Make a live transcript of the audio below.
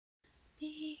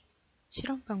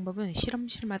실험 방법은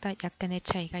실험실마다 약간의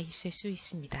차이가 있을 수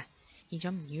있습니다. 이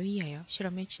점 유의하여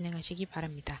실험을 진행하시기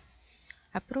바랍니다.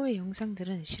 앞으로의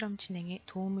영상들은 실험 진행에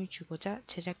도움을 주고자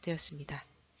제작되었습니다.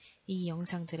 이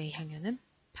영상들의 향연은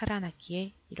파란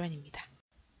악기의 일환입니다.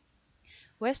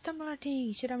 웨스턴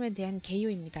블러팅 실험에 대한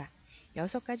개요입니다.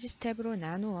 6가지 스텝으로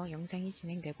나누어 영상이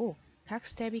진행되고 각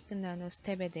스텝이 끝난 후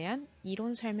스텝에 대한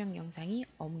이론 설명 영상이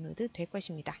업로드 될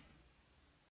것입니다.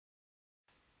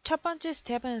 첫 번째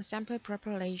스텝은 샘플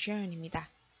프리퍼레이션입니다.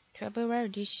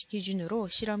 12월 기준으로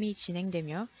실험이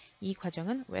진행되며 이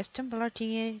과정은 웨스턴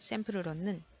블러팅의 샘플을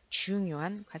얻는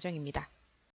중요한 과정입니다.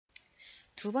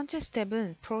 두 번째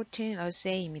스텝은 프로틴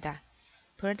어세이입니다.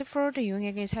 브래드포드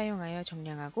용액을 사용하여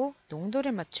정량하고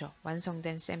농도를 맞춰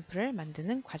완성된 샘플을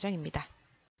만드는 과정입니다.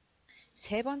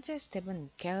 세 번째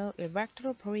스텝은 겔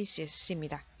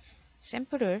일렉트로포레시스입니다.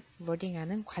 샘플을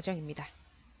로딩하는 과정입니다.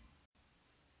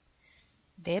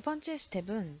 네 번째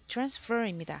스텝은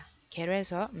트랜스퍼입니다.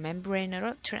 겔에서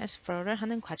멤브레인으로 트랜스퍼를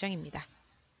하는 과정입니다.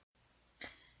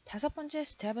 다섯 번째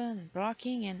스텝은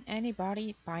blocking and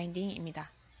antibody binding입니다.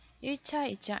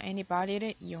 1차, 2차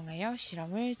애니바디를 이용하여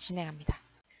실험을 진행합니다.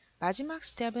 마지막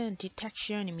스텝은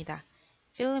detection입니다.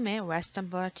 필름의 웨스턴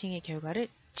블러팅의 결과를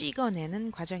찍어내는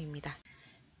과정입니다.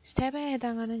 스텝에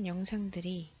해당하는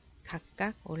영상들이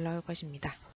각각 올라올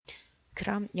것입니다.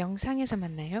 그럼 영상에서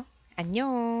만나요.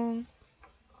 안녕!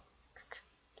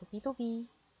 도비도비